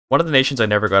One of the nations I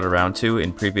never got around to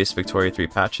in previous Victoria 3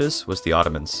 patches was the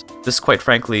Ottomans. This quite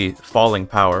frankly falling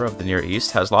power of the Near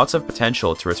East has lots of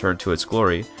potential to return to its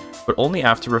glory, but only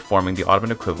after reforming the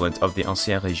Ottoman equivalent of the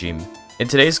Ancien Régime. In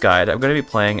today's guide, I'm going to be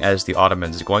playing as the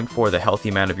Ottomans, going for the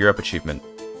Healthy Man of Europe achievement.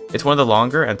 It's one of the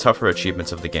longer and tougher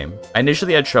achievements of the game. I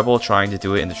initially had trouble trying to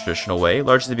do it in the traditional way,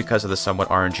 largely because of the somewhat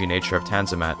RNG nature of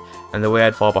Tanzimat, and the way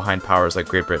I'd fall behind powers like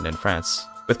Great Britain and France.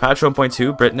 With patch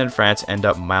 1.2, Britain and France end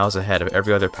up miles ahead of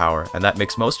every other power, and that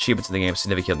makes most achievements in the game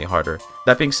significantly harder.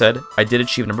 That being said, I did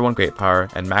achieve number 1 great power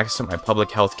and maxed out my public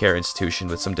healthcare institution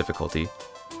with some difficulty.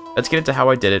 Let's get into how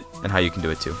I did it and how you can do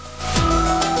it too.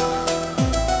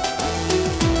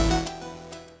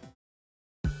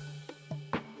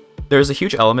 There is a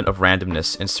huge element of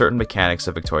randomness in certain mechanics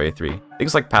of Victoria 3.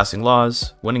 Things like passing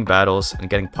laws, winning battles, and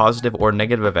getting positive or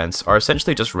negative events are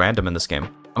essentially just random in this game.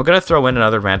 I'm going to throw in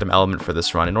another random element for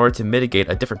this run in order to mitigate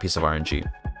a different piece of RNG.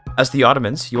 As the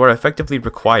Ottomans, you are effectively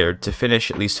required to finish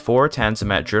at least 4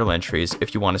 Tanzimat journal entries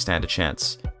if you want to stand a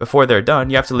chance. Before they're done,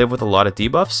 you have to live with a lot of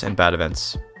debuffs and bad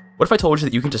events. What if I told you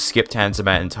that you can just skip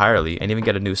Tanzimat entirely and even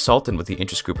get a new Sultan with the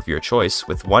interest group of your choice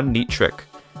with one neat trick?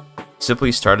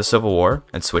 Simply start a civil war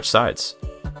and switch sides.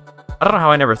 I don't know how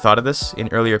I never thought of this in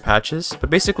earlier patches, but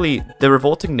basically, the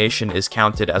revolting nation is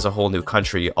counted as a whole new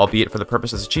country, albeit for the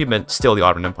purpose of this achievement, still the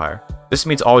Ottoman Empire. This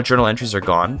means all journal entries are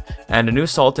gone, and a new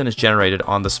Sultan is generated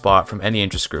on the spot from any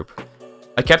interest group.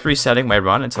 I kept resetting my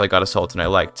run until I got a Sultan I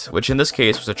liked, which in this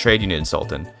case was a trade union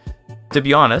Sultan. To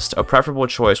be honest, a preferable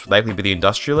choice would likely be the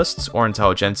industrialists or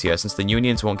intelligentsia, since the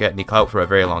unions won't get any clout for a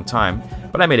very long time,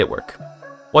 but I made it work.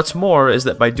 What's more is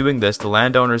that by doing this, the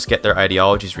landowners get their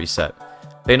ideologies reset.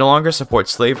 They no longer support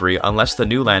slavery unless the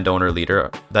new landowner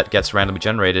leader that gets randomly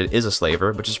generated is a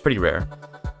slaver, which is pretty rare.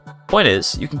 Point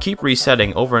is, you can keep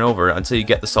resetting over and over until you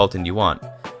get the Sultan you want.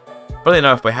 Funnily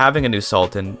enough, by having a new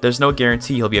Sultan, there's no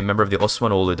guarantee he'll be a member of the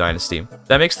Osmanlı dynasty.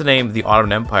 That makes the name the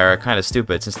Ottoman Empire kinda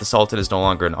stupid since the Sultan is no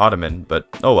longer an Ottoman, but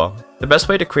oh well. The best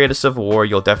way to create a civil war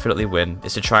you'll definitely win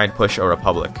is to try and push a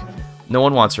republic. No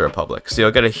one wants a republic, so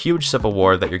you'll get a huge civil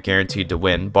war that you're guaranteed to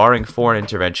win, barring foreign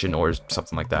intervention or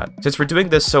something like that. Since we're doing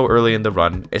this so early in the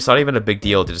run, it's not even a big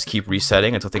deal to just keep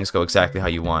resetting until things go exactly how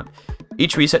you want.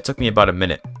 Each reset took me about a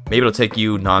minute. Maybe it'll take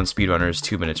you non-speedrunners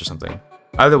 2 minutes or something.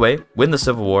 Either way, win the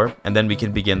civil war, and then we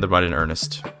can begin the run in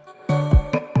earnest.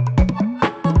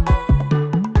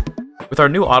 With our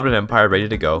new Ottoman Empire ready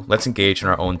to go, let's engage in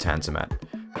our own Tanzimat.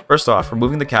 First off, we're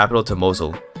moving the capital to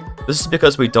Mosul. This is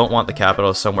because we don't want the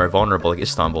capital somewhere vulnerable like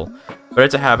Istanbul, better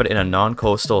to have it in a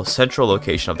non-coastal, central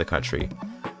location of the country.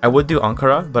 I would do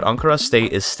Ankara, but Ankara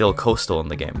state is still coastal in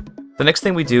the game. The next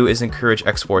thing we do is encourage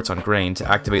exports on grain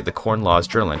to activate the Corn Laws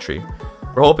journal entry.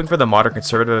 We're hoping for the modern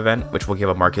conservative event, which will give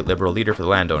a market liberal leader for the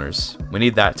landowners. We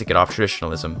need that to get off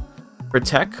traditionalism. For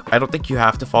tech, I don't think you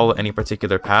have to follow any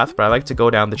particular path, but I like to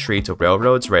go down the tree to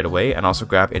railroads right away and also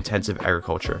grab intensive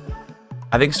agriculture.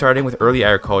 I think starting with early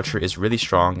agriculture is really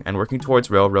strong, and working towards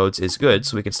railroads is good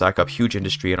so we can stack up huge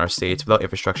industry in our states without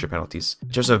infrastructure penalties.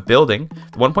 In terms of building,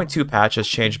 the 1.2 patch has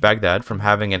changed Baghdad from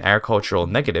having an agricultural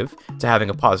negative to having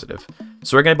a positive.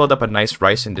 So we're going to build up a nice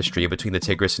rice industry between the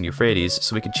Tigris and Euphrates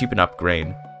so we can cheapen up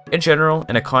grain. In general,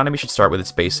 an economy should start with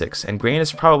its basics, and grain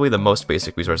is probably the most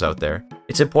basic resource out there.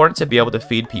 It's important to be able to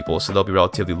feed people so they'll be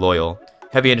relatively loyal.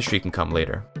 Heavy industry can come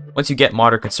later. Once you get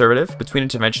modern conservative, between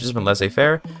interventionism and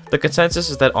laissez-faire, the consensus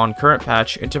is that on current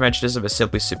patch, interventionism is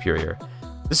simply superior.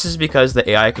 This is because the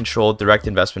AI-controlled direct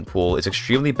investment pool is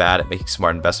extremely bad at making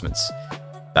smart investments.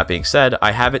 That being said,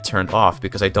 I have it turned off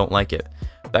because I don't like it.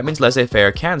 That means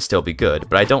laissez-faire can still be good,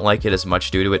 but I don't like it as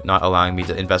much due to it not allowing me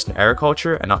to invest in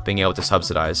agriculture and not being able to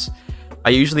subsidize.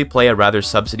 I usually play a rather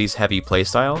subsidies-heavy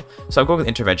playstyle, so I'm going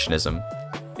with interventionism.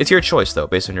 It's your choice though,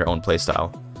 based on your own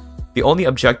playstyle. The only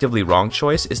objectively wrong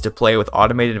choice is to play with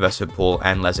automated investment pool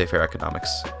and laissez-faire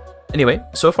economics. Anyway,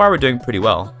 so far we're doing pretty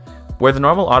well. Where the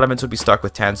normal Ottomans would be stuck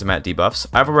with Tanzimat debuffs,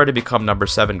 I've already become number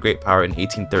 7 great power in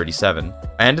 1837.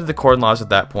 I ended the Corn Laws at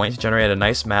that point to generate a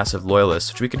nice mass of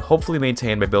loyalists, which we can hopefully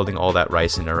maintain by building all that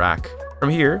rice in Iraq. From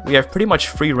here, we have pretty much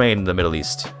free reign in the Middle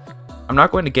East. I'm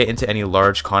not going to get into any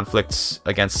large conflicts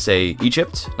against, say,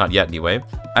 Egypt, not yet anyway.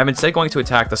 I'm instead going to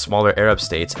attack the smaller Arab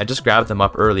states and just grab them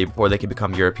up early before they can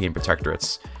become European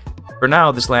protectorates. For now,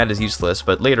 this land is useless,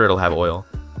 but later it'll have oil.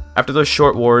 After those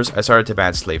short wars, I started to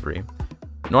ban slavery.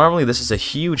 Normally this is a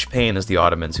huge pain as the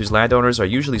Ottomans, whose landowners are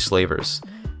usually slavers.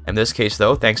 In this case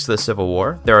though, thanks to the Civil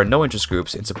War, there are no interest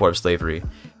groups in support of slavery.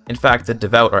 In fact, the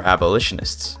devout are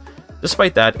abolitionists.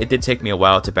 Despite that, it did take me a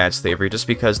while to ban slavery just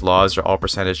because laws are all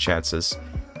percentage chances.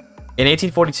 In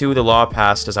 1842, the law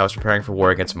passed as I was preparing for war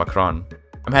against Macron.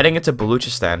 I'm heading into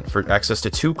Baluchistan for access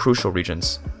to 2 crucial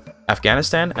regions.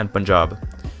 Afghanistan, and Punjab.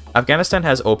 Afghanistan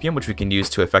has opium, which we can use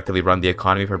to effectively run the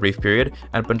economy for a brief period,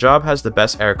 and Punjab has the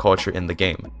best agriculture in the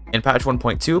game. In patch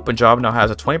 1.2, Punjab now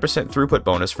has a 20% throughput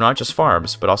bonus for not just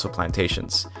farms, but also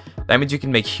plantations. That means you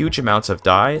can make huge amounts of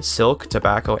dye, silk,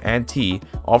 tobacco, and tea,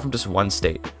 all from just one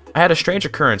state. I had a strange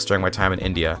occurrence during my time in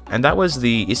India, and that was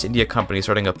the East India Company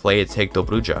starting a play to take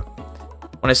Dobruja.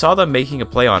 When I saw them making a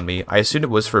play on me, I assumed it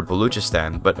was for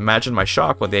Baluchistan, but imagine my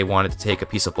shock when they wanted to take a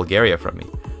piece of Bulgaria from me.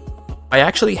 I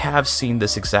actually have seen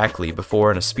this exactly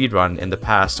before in a speedrun in the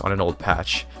past on an old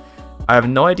patch. I have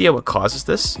no idea what causes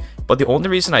this, but the only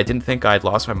reason I didn't think I had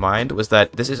lost my mind was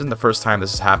that this isn't the first time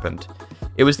this has happened.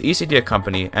 It was the East India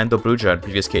Company and Dobruja in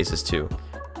previous cases too.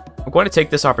 I'm going to take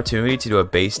this opportunity to do a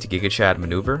based Gigachad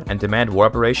maneuver and demand war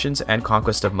operations and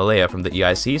conquest of Malaya from the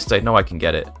EIC since I know I can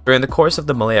get it. During the course of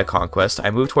the Malaya conquest, I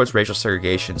moved towards racial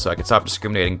segregation so I could stop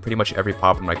discriminating pretty much every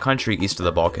pop in my country east of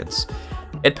the Balkans.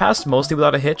 It passed mostly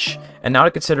without a hitch, and now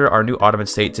I consider our new Ottoman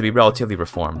state to be relatively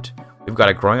reformed. We've got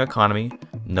a growing economy,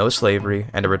 no slavery,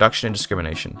 and a reduction in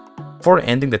discrimination. Before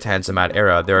ending the Tanzimat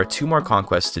era, there are 2 more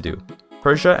conquests to do: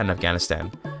 Persia and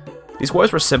Afghanistan. These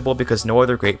wars were simple because no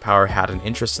other great power had an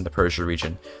interest in the Persia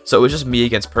region, so it was just me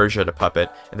against Persia to puppet,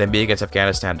 and then me against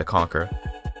Afghanistan to conquer.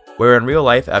 Where in real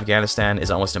life, Afghanistan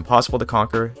is almost impossible to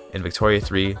conquer, in Victoria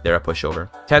 3, they're a pushover.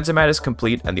 Tanzimat is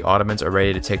complete, and the Ottomans are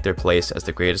ready to take their place as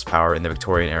the greatest power in the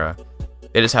Victorian era.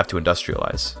 They just have to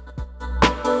industrialize.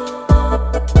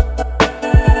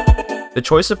 The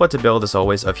choice of what to build is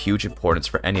always of huge importance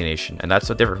for any nation, and that's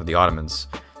so different from the Ottomans.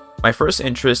 My first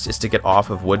interest is to get off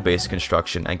of wood-based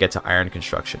construction and get to iron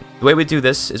construction. The way we do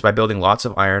this is by building lots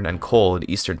of iron and coal in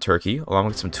eastern Turkey, along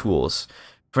with some tools.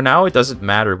 For now, it doesn't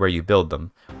matter where you build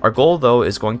them. Our goal, though,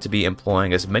 is going to be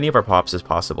employing as many of our pops as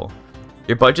possible.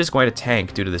 Your budget is going to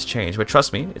tank due to this change, but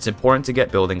trust me, it's important to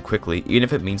get building quickly, even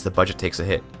if it means the budget takes a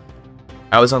hit.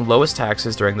 I was on lowest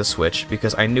taxes during the switch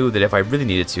because I knew that if I really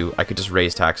needed to, I could just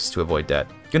raise taxes to avoid debt.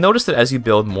 You'll notice that as you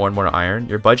build more and more iron,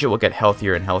 your budget will get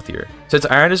healthier and healthier. Since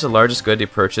iron is the largest good to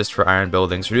be purchased for iron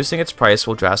buildings, reducing its price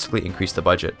will drastically increase the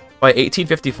budget. By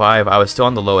 1855, I was still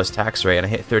on the lowest tax rate and I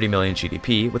hit 30 million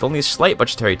GDP with only a slight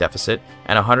budgetary deficit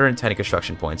and 110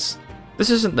 construction points. This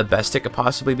isn't the best it could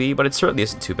possibly be, but it certainly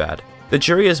isn't too bad. The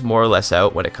jury is more or less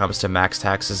out when it comes to max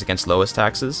taxes against lowest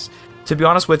taxes. To be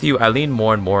honest with you, I lean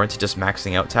more and more into just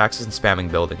maxing out taxes and spamming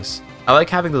buildings. I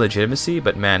like having the legitimacy,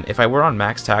 but man, if I were on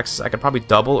max taxes, I could probably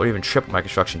double or even triple my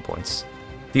construction points.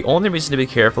 The only reason to be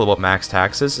careful about max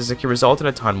taxes is it can result in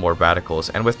a ton more radicals,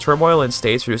 and with turmoil in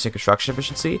states reducing construction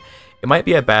efficiency, it might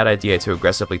be a bad idea to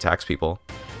aggressively tax people.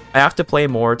 I have to play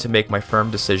more to make my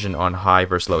firm decision on high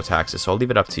versus low taxes, so I'll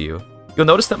leave it up to you. You'll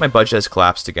notice that my budget has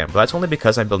collapsed again, but that's only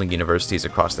because I'm building universities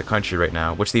across the country right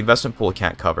now, which the investment pool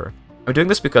can't cover. I'm doing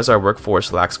this because our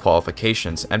workforce lacks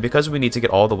qualifications, and because we need to get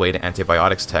all the way to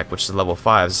antibiotics tech, which is level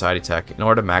 5 society tech, in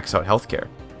order to max out healthcare.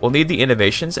 We'll need the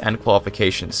innovations and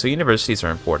qualifications, so universities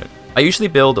are important. I usually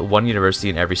build one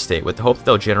university in every state with the hope that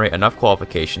they'll generate enough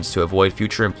qualifications to avoid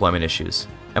future employment issues.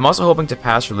 I'm also hoping to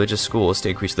pass religious schools to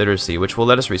increase literacy, which will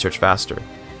let us research faster.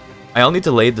 I only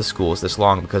delayed the schools this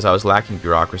long because I was lacking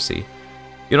bureaucracy.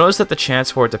 You'll notice that the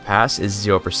chance for it to pass is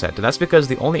 0%, and that's because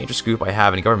the only interest group I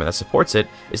have in government that supports it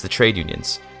is the trade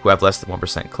unions, who have less than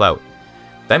 1% clout.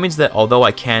 That means that although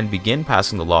I can begin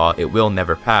passing the law, it will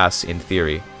never pass in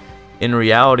theory. In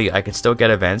reality, I can still get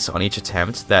events on each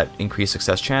attempt that increase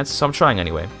success chance, so I'm trying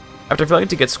anyway. After failing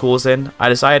to get schools in, I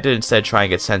decided to instead try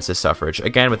and get census suffrage,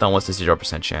 again with almost a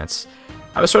 0% chance.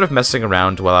 I was sort of messing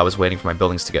around while I was waiting for my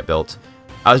buildings to get built.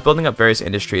 I was building up various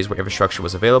industries where infrastructure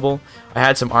was available. I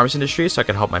had some arms industries so I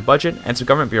could help my budget, and some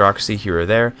government bureaucracy here or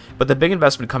there, but the big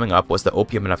investment coming up was the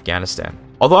opium in Afghanistan.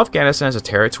 Although Afghanistan is a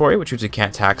territory, which means we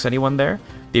can't tax anyone there,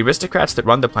 the aristocrats that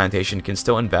run the plantation can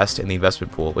still invest in the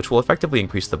investment pool, which will effectively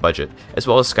increase the budget, as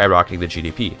well as skyrocketing the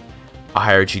GDP. A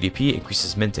higher GDP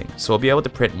increases minting, so we'll be able to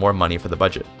print more money for the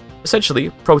budget. Essentially,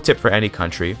 pro tip for any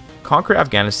country, conquer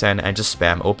Afghanistan and just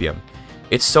spam opium.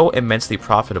 It's so immensely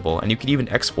profitable, and you can even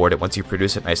export it once you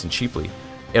produce it nice and cheaply.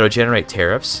 It'll generate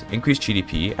tariffs, increase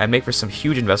GDP, and make for some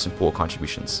huge investment pool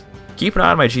contributions. Keep an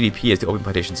eye on my GDP as the opium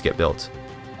plantations get built.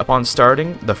 Upon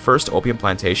starting the first opium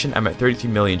plantation, I'm at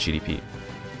 33 million GDP.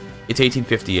 It's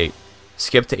 1858.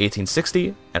 Skip to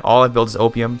 1860, and all I've built is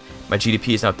opium. My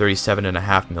GDP is now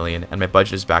 37.5 million, and my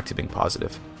budget is back to being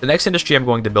positive. The next industry I'm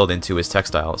going to build into is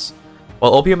textiles.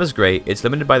 While opium is great, it's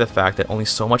limited by the fact that only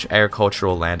so much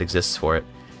agricultural land exists for it.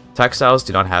 Textiles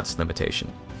do not have this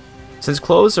limitation. Since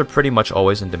clothes are pretty much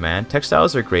always in demand,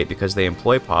 textiles are great because they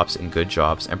employ pops in good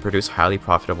jobs and produce highly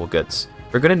profitable goods.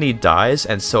 We're going to need dyes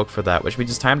and silk for that, which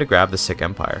means it's time to grab the Sikh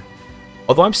Empire.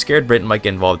 Although I'm scared Britain might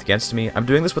get involved against me, I'm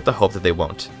doing this with the hope that they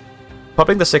won't.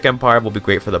 Pumping the Sick Empire will be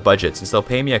great for the budget since they'll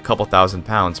pay me a couple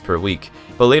 £1,000 per week,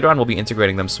 but later on we'll be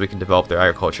integrating them so we can develop their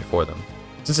agriculture for them.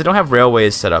 Since I don't have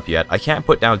railways set up yet, I can't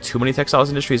put down too many textiles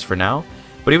industries for now,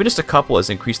 but even just a couple has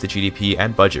increased the GDP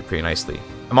and budget pretty nicely.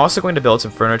 I'm also going to build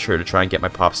some furniture to try and get my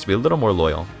pops to be a little more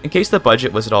loyal. In case the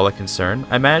budget was at all a concern,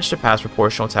 I managed to pass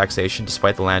proportional taxation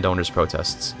despite the landowners'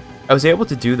 protests. I was able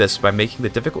to do this by making the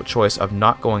difficult choice of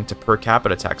not going to per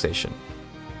capita taxation.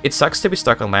 It sucks to be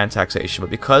stuck on land taxation, but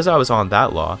because I was on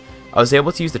that law, I was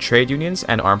able to use the trade unions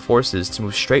and armed forces to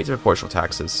move straight to proportional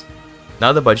taxes.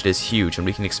 Now the budget is huge and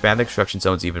we can expand the construction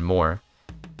zones even more.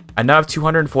 I now have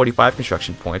 245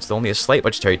 construction points with only a slight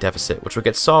budgetary deficit, which will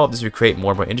get solved as we create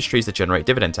more and more industries that generate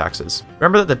dividend taxes.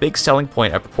 Remember that the big selling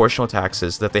point of proportional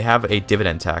taxes is that they have a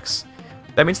dividend tax.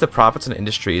 That means the profits in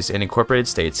industries in incorporated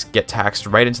states get taxed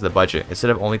right into the budget instead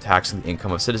of only taxing the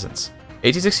income of citizens.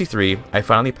 1863, I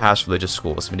finally passed religious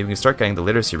schools, meaning we can start getting the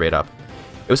literacy rate up.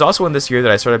 It was also in this year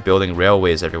that I started building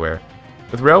railways everywhere.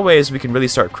 With railways, we can really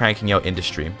start cranking out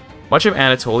industry. Much of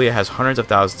Anatolia has hundreds of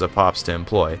thousands of pops to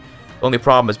employ. The only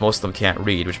problem is most of them can't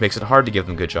read, which makes it hard to give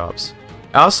them good jobs.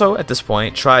 I also, at this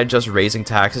point, tried just raising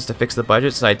taxes to fix the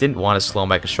budget since I didn't want to slow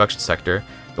my construction sector,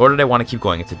 nor did I want to keep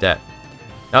going into debt.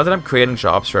 Now that I'm creating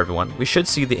jobs for everyone, we should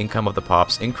see the income of the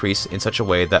pops increase in such a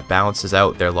way that balances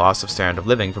out their loss of standard of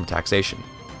living from taxation.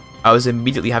 I was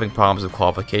immediately having problems with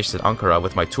qualifications at Ankara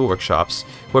with my tool workshops,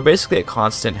 who are basically at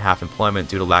constant half employment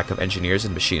due to lack of engineers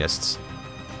and machinists.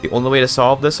 The only way to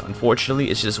solve this, unfortunately,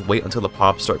 is to just wait until the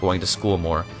pops start going to school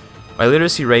more. My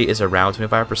literacy rate is around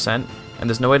 25%, and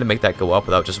there's no way to make that go up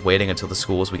without just waiting until the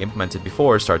schools we implemented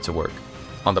before start to work.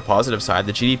 On the positive side,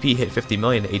 the GDP hit 50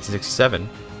 million in 1867,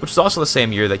 which was also the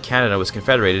same year that Canada was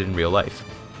confederated in real life.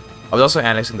 I was also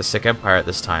annexing the Sick Empire at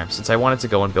this time, since I wanted to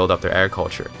go and build up their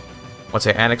agriculture. Once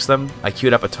I annexed them, I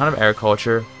queued up a ton of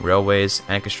agriculture, railways,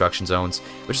 and construction zones,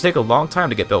 which will take a long time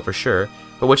to get built for sure,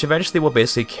 but which eventually will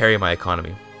basically carry my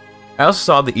economy. I also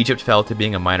saw that Egypt fell to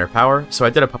being a minor power, so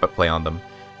I did a puppet play on them.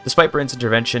 Despite Britain's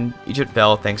intervention, Egypt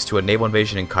fell thanks to a naval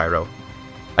invasion in Cairo.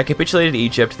 I capitulated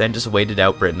Egypt, then just waited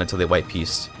out Britain until they white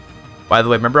peaced. By the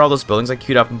way, remember all those buildings I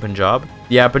queued up in Punjab?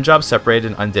 Yeah, Punjab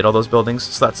separated and undid all those buildings,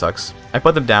 so that sucks. I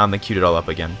put them down, then queued it all up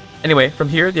again. Anyway, from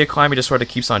here, the economy just sort of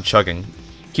keeps on chugging.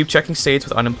 Keep checking states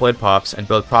with unemployed pops and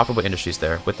build profitable industries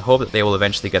there, with the hope that they will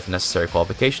eventually get the necessary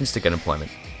qualifications to get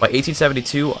employment. By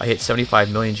 1872, I hit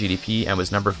 75 million GDP and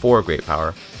was number 4 great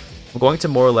power. I'm going to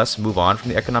more or less move on from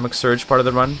the economic surge part of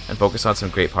the run and focus on some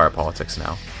great power politics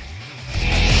now.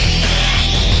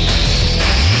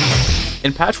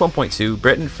 In patch 1.2,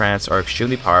 Britain and France are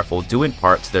extremely powerful due in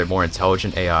part to their more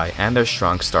intelligent AI and their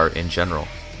strong start in general.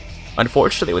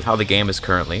 Unfortunately, with how the game is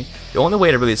currently, the only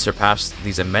way to really surpass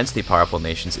these immensely powerful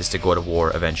nations is to go to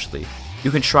war eventually.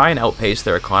 You can try and outpace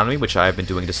their economy, which I have been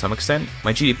doing to some extent.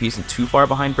 My GDP isn't too far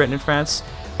behind Britain and France,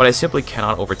 but I simply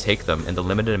cannot overtake them in the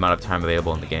limited amount of time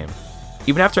available in the game.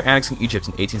 Even after annexing Egypt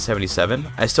in 1877,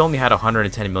 I still only had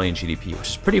 110 million GDP, which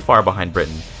is pretty far behind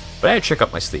Britain, but I had a trick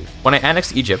up my sleeve. When I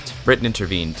annexed Egypt, Britain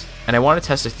intervened, and I wanted to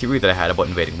test a theory that I had about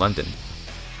invading London.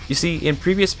 You see, in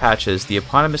previous patches, the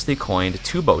eponymously coined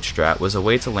Two-Boat Strat was a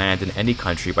way to land in any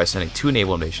country by sending 2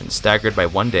 naval nations staggered by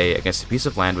 1 day against a piece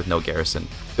of land with no garrison.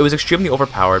 It was extremely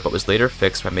overpowered, but was later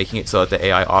fixed by making it so that the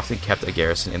AI often kept a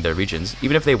garrison in their regions,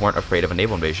 even if they weren't afraid of a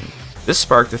naval invasion. This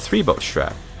sparked the Three-Boat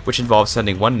Strat, which involved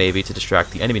sending 1 navy to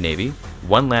distract the enemy navy,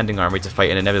 1 landing army to fight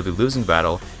an inevitably losing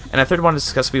battle, and a 3rd one to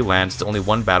successfully land so only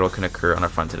 1 battle can occur on a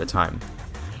front at a time.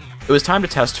 It was time to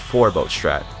test Four-Boat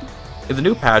Strat. In the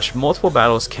new patch, multiple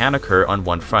battles can occur on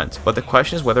 1 front, but the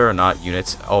question is whether or not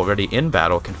units already in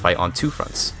battle can fight on 2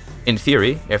 fronts. In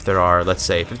theory, if there are, let's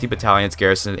say, 50 battalions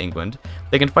garrisoned in England,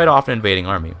 they can fight off an invading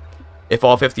army. If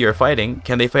all 50 are fighting,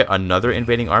 can they fight another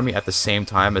invading army at the same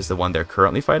time as the one they're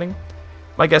currently fighting?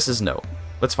 My guess is no.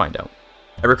 Let's find out.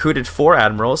 I recruited 4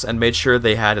 admirals and made sure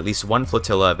they had at least 1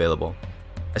 flotilla available.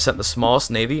 I sent the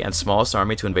smallest navy and smallest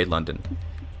army to invade London.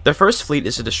 Their first fleet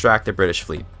is to distract the British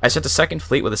fleet. I sent a second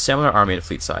fleet with a similar army and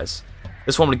fleet size.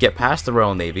 This one would get past the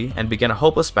Royal Navy and begin a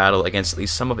hopeless battle against at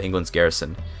least some of England's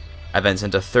garrison. I then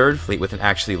sent a third fleet with an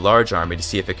actually large army to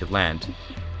see if it could land.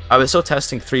 I was still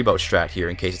testing Three-Boat Strat here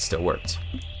in case it still worked.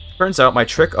 Turns out my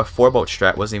trick of Four-Boat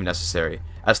Strat wasn't even necessary,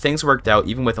 as things worked out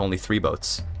even with only 3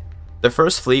 boats. The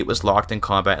first fleet was locked in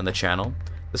combat in the Channel,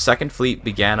 the second fleet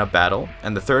began a battle,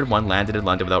 and the third one landed in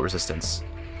London without resistance.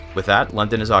 With that,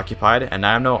 London is occupied, and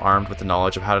I am now armed with the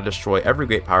knowledge of how to destroy every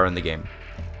great power in the game.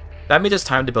 That means it's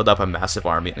time to build up a massive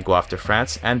army and go after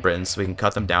France and Britain so we can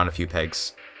cut them down a few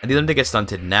pegs. I need them to get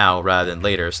stunted now rather than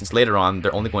later, since later on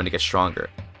they're only going to get stronger.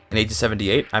 In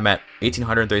 1878, I'm at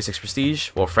 1836 prestige,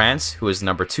 while France, who is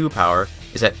number 2 power,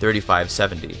 is at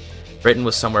 3570. Britain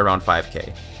was somewhere around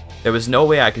 5k. There was no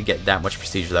way I could get that much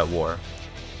prestige with that war.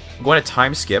 I'm going to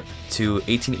time skip to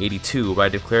 1882, where I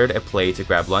declared a play to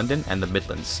grab London and the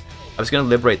Midlands. I was going to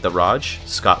liberate the Raj,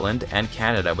 Scotland, and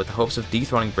Canada with the hopes of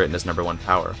dethroning Britain as #1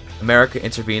 power. America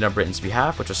intervened on Britain's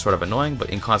behalf, which was sort of annoying but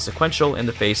inconsequential in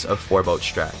the face of Four-Boat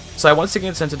Strat. So I once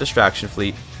again sent a distraction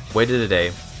fleet, waited a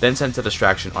day, then sent a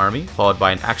distraction army, followed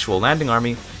by an actual landing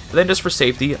army, and then just for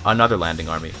safety, another landing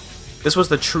army. This was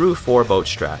the true Four-Boat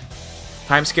Strat.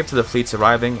 Time skip to the fleets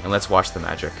arriving, and let's watch the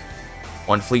magic.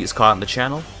 One fleet is caught in the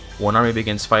channel, one army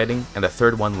begins fighting, and the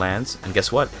third one lands, and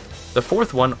guess what? The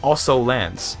fourth one also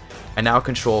lands. I now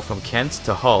control from Kent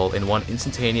to Hull in one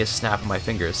instantaneous snap of my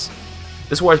fingers.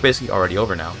 This war is basically already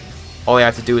over now. All I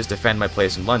have to do is defend my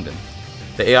place in London.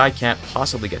 The AI can't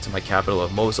possibly get to my capital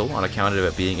of Mosul on account of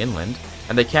it being inland,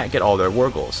 and they can't get all their war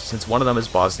goals, since one of them is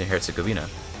Bosnia-Herzegovina.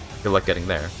 Good luck getting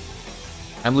there.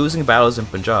 I'm losing battles in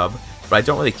Punjab, but I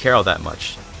don't really care all that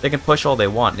much. They can push all they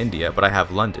want in India, but I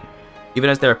have London. Even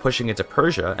as they were pushing into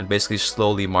Persia and basically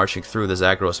slowly marching through the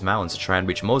Zagros Mountains to try and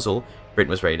reach Mosul,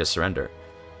 Britain was ready to surrender.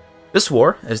 This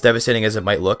war, as devastating as it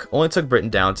might look, only took Britain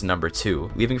down to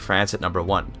 #2, leaving France at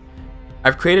 #1.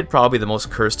 I've created probably the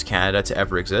most cursed Canada to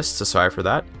ever exist, so sorry for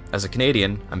that. As a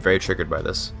Canadian, I'm very triggered by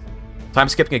this. Time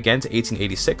skipping again to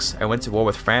 1886, I went to war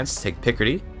with France to take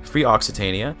Picardy, free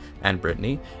Occitania and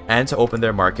Brittany, and to open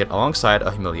their market alongside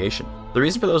a humiliation. The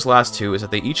reason for those last two is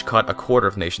that they each cut a quarter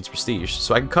of nation's prestige,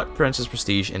 so I can cut France's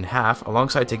prestige in half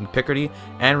alongside taking Picardy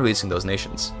and releasing those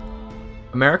nations.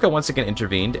 America once again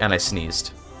intervened, and I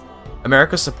sneezed.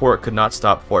 America's support could not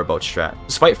stop Four-Boat Strat.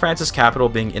 Despite France's capital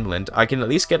being inland, I can at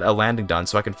least get a landing done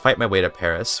so I can fight my way to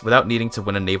Paris without needing to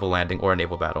win a naval landing or a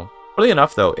naval battle. Funnily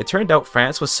enough though, it turned out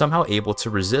France was somehow able to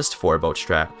resist Four-Boat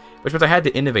Strat, which meant I had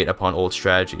to innovate upon old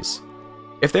strategies.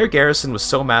 If their garrison was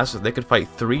so massive they could fight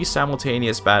 3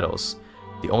 simultaneous battles,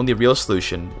 the only real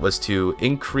solution was to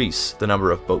increase the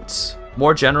number of boats.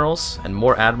 More generals and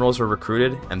more admirals were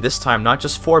recruited, and this time not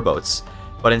just 4 boats,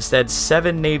 but instead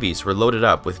 7 navies were loaded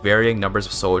up with varying numbers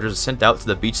of soldiers sent out to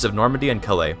the beaches of Normandy and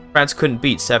Calais. France couldn't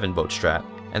beat 7-boat Strat,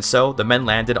 and so the men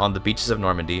landed on the beaches of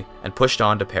Normandy and pushed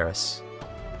on to Paris.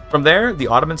 From there, the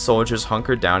Ottoman soldiers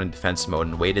hunkered down in defense mode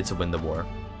and waited to win the war.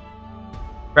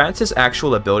 France's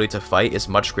actual ability to fight is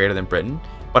much greater than Britain,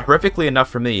 but horrifically enough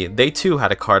for me, they too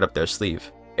had a card up their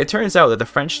sleeve. It turns out that the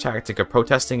French tactic of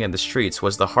protesting in the streets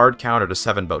was the hard counter to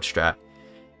 7-boat Strat.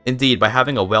 Indeed, by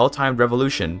having a well-timed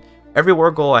revolution, every war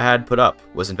goal I had put up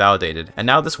was invalidated, and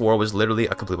now this war was literally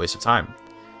a complete waste of time.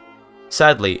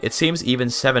 Sadly, it seems even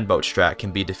 7-boat Strat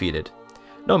can be defeated.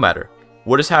 No matter,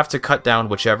 we'll just have to cut down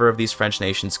whichever of these French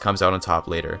nations comes out on top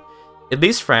later. At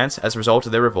least France, as a result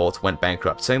of their revolt, went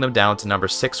bankrupt, sending them down to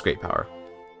 #6 great power.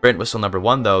 Britain was still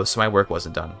 #1 though, so my work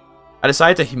wasn't done. I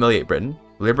decided to humiliate Britain,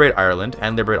 liberate Ireland,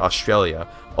 and liberate Australia.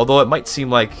 Although it might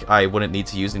seem like I wouldn't need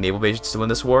to use the naval invasions to win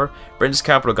this war, Britain's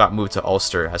capital got moved to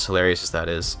Ulster, as hilarious as that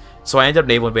is. So I ended up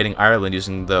naval invading Ireland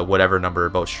using the whatever number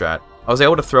boat strat. I was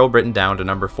able to throw Britain down to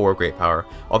 #4 great power,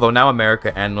 although now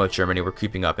America and North Germany were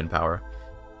creeping up in power.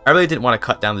 I really didn't want to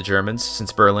cut down the Germans,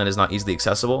 since Berlin is not easily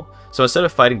accessible, so instead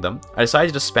of fighting them, I decided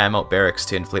to just spam out barracks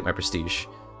to inflate my prestige.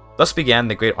 Thus began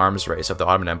the great arms race of the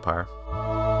Ottoman Empire.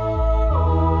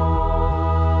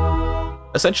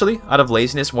 Essentially, out of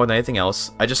laziness more than anything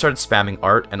else, I just started spamming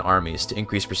art and armies to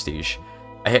increase prestige.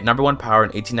 I hit #1 power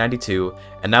in 1892,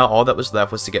 and now all that was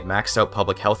left was to get maxed out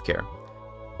public healthcare.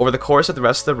 Over the course of the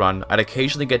rest of the run, I'd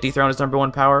occasionally get dethroned as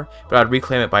 #1 power, but I'd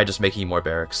reclaim it by just making more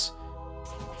barracks.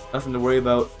 Nothing to worry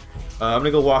about. I'm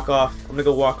gonna go walk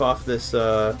off this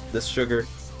this sugar.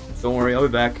 Don't worry, I'll be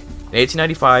back. In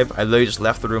 1895, I literally just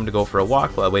left the room to go for a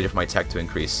walk while I waited for my tech to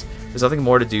increase. There's nothing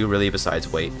more to do really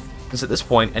besides wait, since at this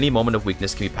point, any moment of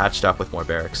weakness can be patched up with more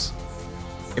barracks.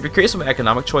 If you're curious about my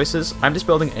economic choices, I'm just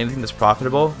building anything that's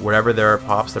profitable wherever there are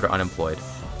pops that are unemployed.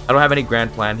 I don't have any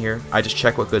grand plan here, I just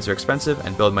check what goods are expensive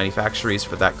and build manufactories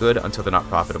for that good until they're not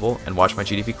profitable and watch my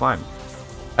GDP climb.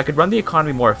 I could run the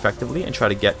economy more effectively and try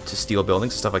to get to steel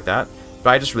buildings and stuff like that,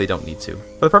 but I just really don't need to.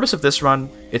 For the purpose of this run,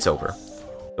 it's over.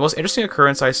 The most interesting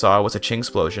occurrence I saw was a Qing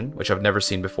explosion, which I've never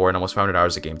seen before in almost 500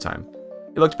 hours of game time.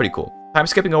 It looked pretty cool. Time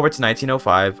skipping over to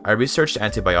 1905, I researched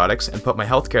antibiotics and put my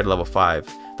healthcare to level 5,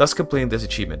 thus completing this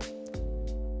achievement.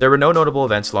 There were no notable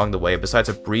events along the way besides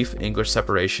a brief English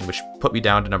separation which put me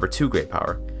down to #2 great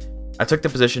power. I took the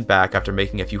position back after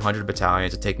making a few hundred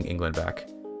battalions and taking England back.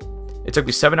 It took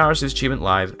me 7 hours to do this achievement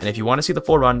live, and if you want to see the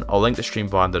full run, I'll link the stream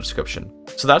VOD in the description.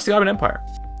 So that's the Ottoman Empire.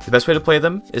 The best way to play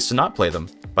them is to not play them,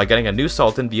 by getting a new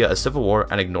sultan via a civil war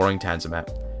and ignoring Tanzimat.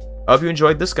 I hope you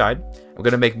enjoyed this guide. I'm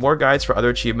going to make more guides for other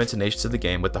achievements and nations of the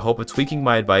game with the hope of tweaking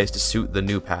my advice to suit the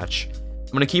new patch.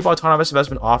 I'm going to keep autonomous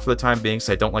investment off for the time being since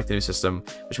I don't like the new system,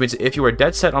 which means that if you are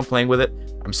dead set on playing with it,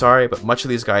 I'm sorry, but much of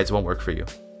these guides won't work for you.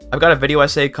 I've got a video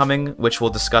essay coming which will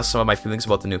discuss some of my feelings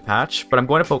about the new patch, but I'm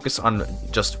going to focus on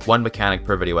just one mechanic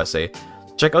per video essay.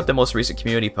 Check out the most recent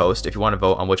community post if you want to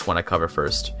vote on which one I cover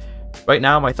first. Right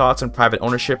now, my thoughts on private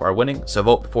ownership are winning, so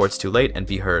vote before it's too late and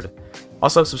be heard.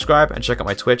 Also, subscribe and check out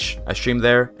my Twitch. I stream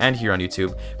there and here on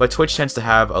YouTube, but Twitch tends to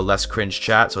have a less cringe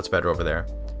chat, so it's better over there.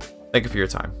 Thank you for your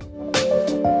time.